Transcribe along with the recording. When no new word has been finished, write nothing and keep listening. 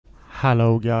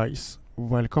Hello guys,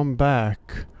 welcome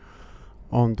back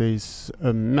on this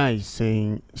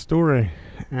amazing story,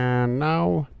 and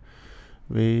now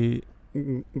we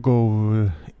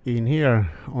go in here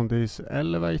on this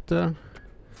elevator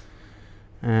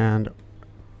and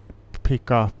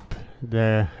pick up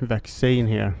the vaccine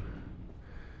here.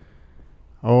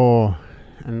 Oh,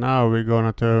 and now we're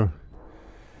gonna to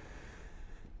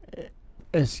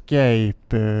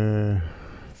escape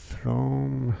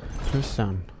from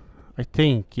prison. I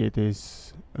think it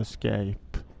is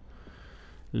escape.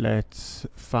 Let's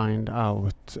find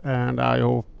out, and I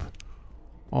hope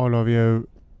all of you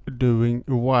doing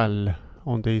well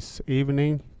on this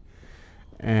evening,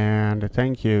 and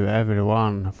thank you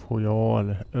everyone for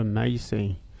your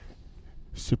amazing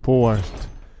support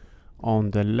on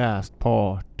the last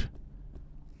part.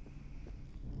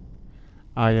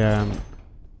 I am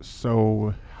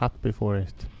so happy for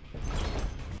it.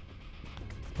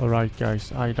 Alright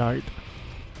guys, I died.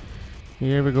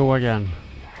 Here we go again.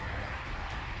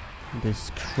 This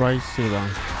crazy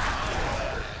one.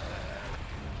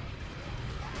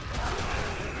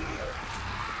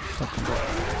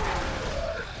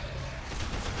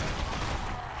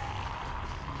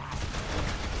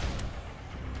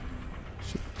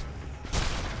 Shit.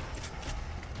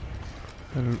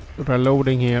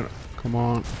 Reloading here. Come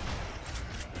on.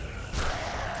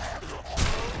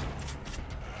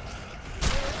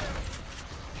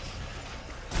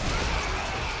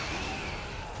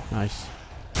 Nice.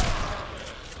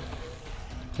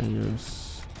 Can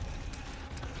use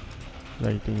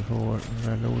waiting for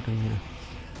reloading here.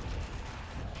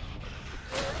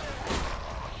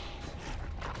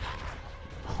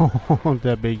 Oh,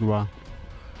 the big one.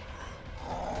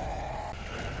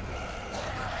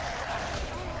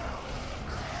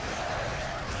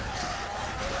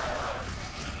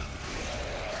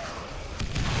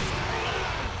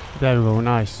 There we go,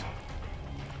 nice.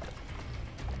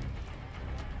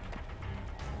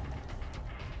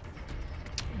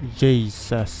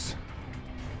 Jesus.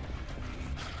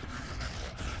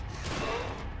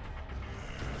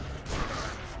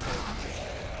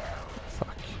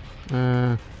 Fuck.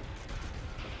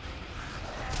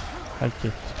 Like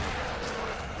it.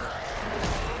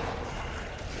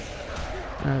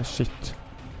 Shit.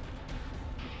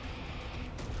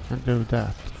 Can't do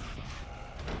that.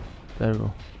 There we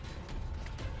go.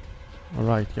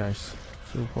 Alright guys.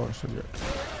 So far so good.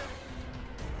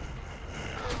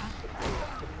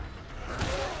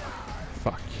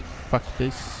 Fuck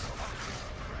this.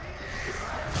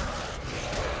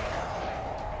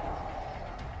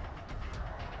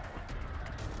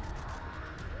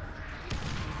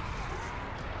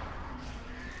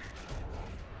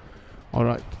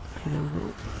 Alright. Here we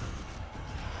go.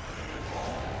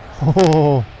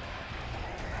 Oh!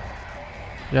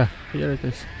 Yeah, here it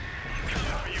is.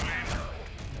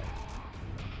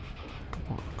 Come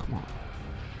on, come on.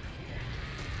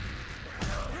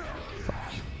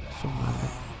 Fuck. So many.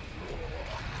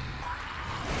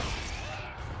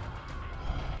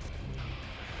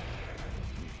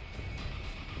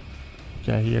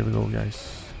 Okay, here we go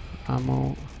guys.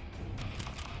 Ammo.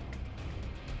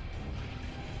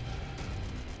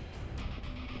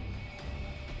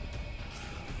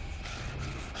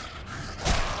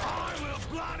 I will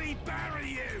bloody bury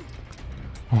you.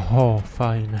 Oh,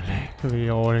 finally. We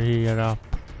are here up.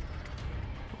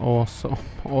 Awesome.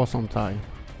 Awesome time.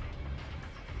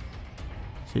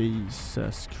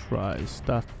 Jesus Christ,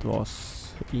 that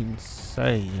was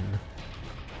insane.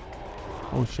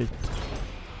 Oh shit.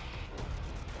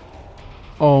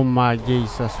 Oh my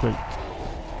Jesus, wait.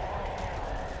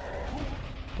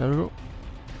 There we go.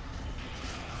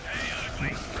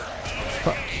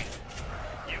 Fuck.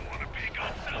 You want to pick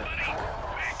on somebody?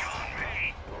 Pick on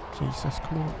me. Jesus,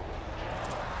 come on.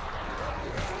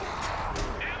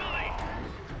 Emily.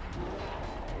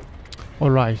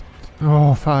 Alright.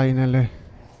 Oh, finally.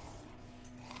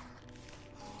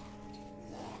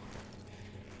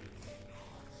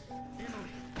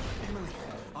 Emily,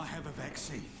 I have a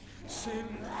vaccine. Soon.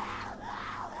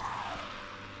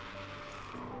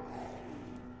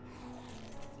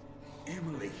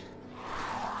 Emily.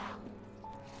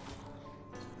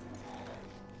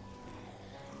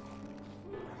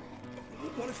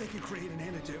 What if they could create an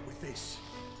antidote with this?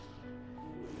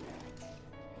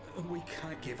 We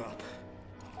can't give up.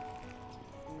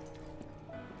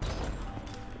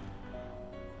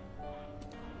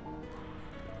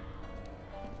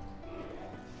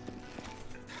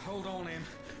 Hold on, Em.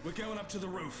 We're going up to the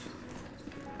roof.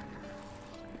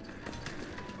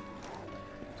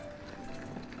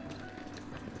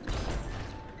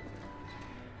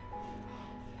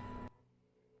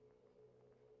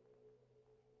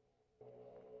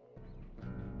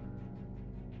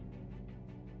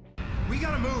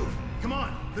 gotta move. Come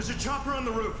on. There's a chopper on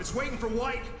the roof. It's waiting for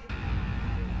White.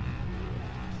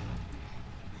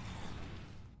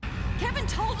 Kevin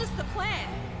told us the plan.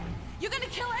 You're gonna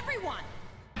kill everyone.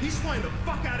 He's flying the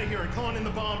fuck out of here and calling in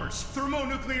the bombers.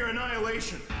 Thermonuclear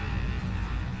annihilation.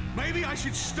 Maybe I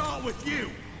should start with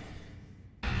you.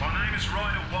 My name is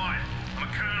Ryder White. I'm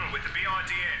a colonel with the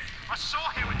BIDF. I saw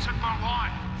him and took my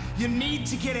wife. You need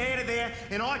to get out of there,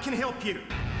 and I can help you.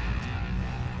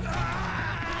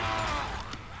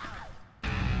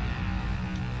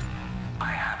 I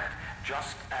have it,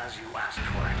 just as you asked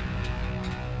for it.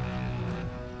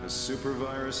 A super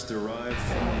virus derived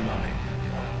from a mummy.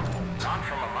 Not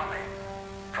from a mummy,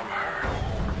 from her.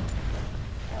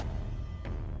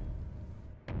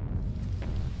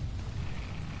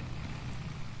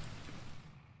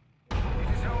 It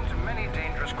is home to many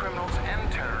dangerous criminals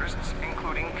and terrorists,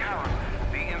 including Karen,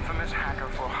 the infamous hacker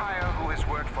for hire who has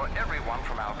worked for everyone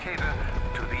from Al-Qaeda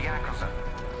to the Yakuza.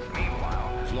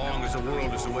 Meanwhile, As long as the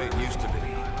world is the way it used to be.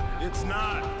 It's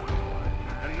not.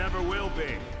 And never will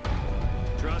be.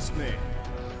 Trust me.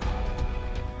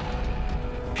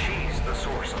 she's the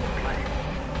source of the blame.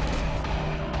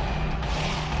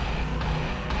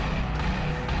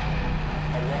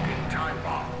 A walking time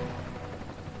bomb.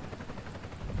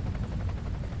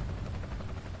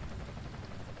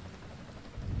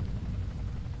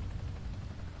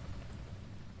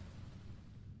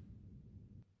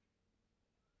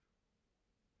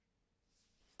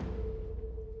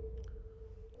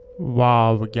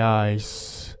 Wow,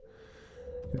 guys,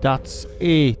 that's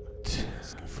it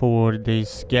for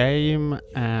this game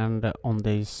and on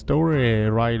the story,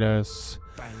 Ryder's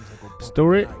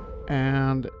story,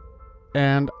 and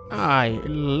I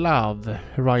love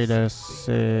Ryder's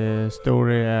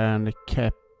story and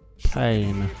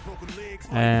campaign,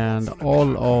 and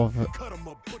all of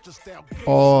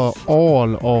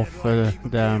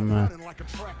them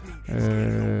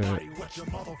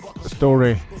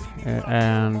story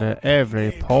and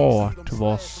every part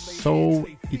was so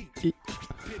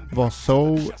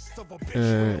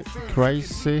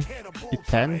crazy,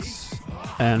 intense,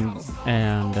 and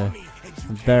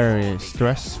very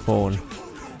stressful.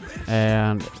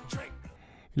 And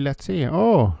let's see.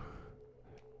 Oh,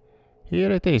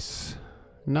 here it is.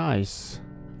 Nice.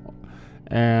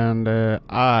 And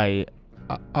I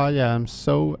am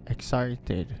so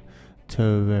excited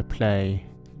to play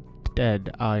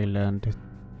Dead Island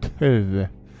 2,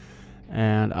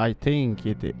 and I think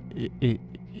it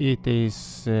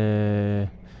is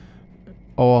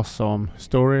awesome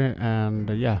story, and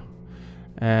yeah,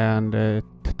 and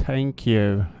thank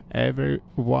you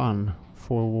everyone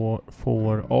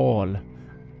for all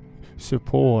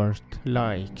support,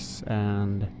 likes,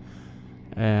 and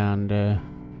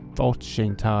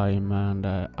watching time, and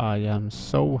I am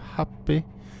so happy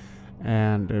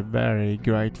and very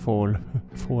grateful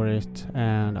for it,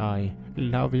 and I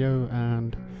love you,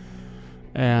 and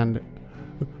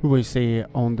we see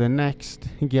on the next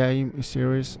game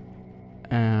series,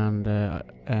 and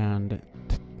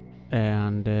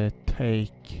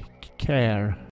take care.